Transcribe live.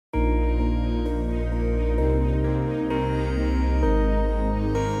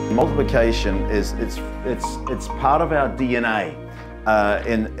Multiplication it's part of our DNA,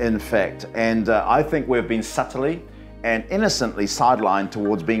 in fact, and I think we've been subtly and innocently sidelined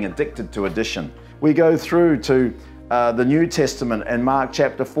towards being addicted to addition. We go through to the New Testament in Mark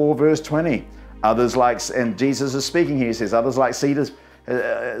chapter 4 verse 20. Others like, and Jesus is speaking here, he says, others like seed is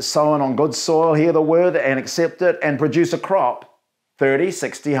sown on good soil, hear the word and accept it and produce a crop 30,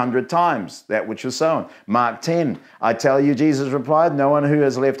 60, 100 times that which was sown. Mark 10, I tell you, Jesus replied, no one who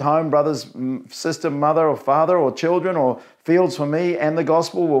has left home, brothers, sister, mother, or father, or children, or fields for me and the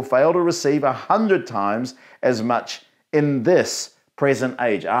gospel will fail to receive 100 times as much in this present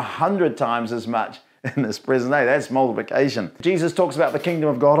age. 100 times as much in this present age. That's multiplication. Jesus talks about the kingdom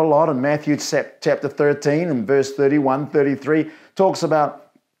of God a lot in Matthew chapter 13 and verse 31, 33, talks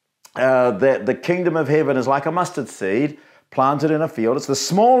about that the kingdom of heaven is like a mustard seed planted in a field. It's the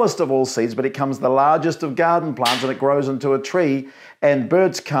smallest of all seeds, but it becomes the largest of garden plants, and it grows into a tree, and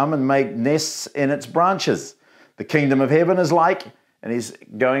birds come and make nests in its branches. The kingdom of heaven is like, and he's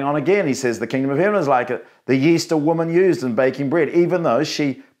going on again, he says, the kingdom of heaven is like the yeast a woman used in baking bread. Even though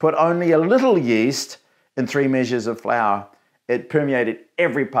she put only a little yeast in 3 measures of flour, it permeated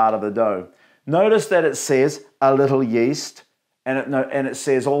every part of the dough. Notice that it says a little yeast, and it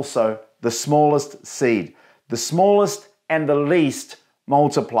says also the smallest seed. The smallest and the least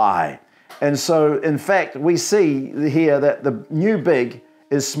multiply. And so, in fact, we see here that the new big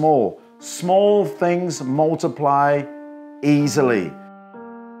is small. Small things multiply easily.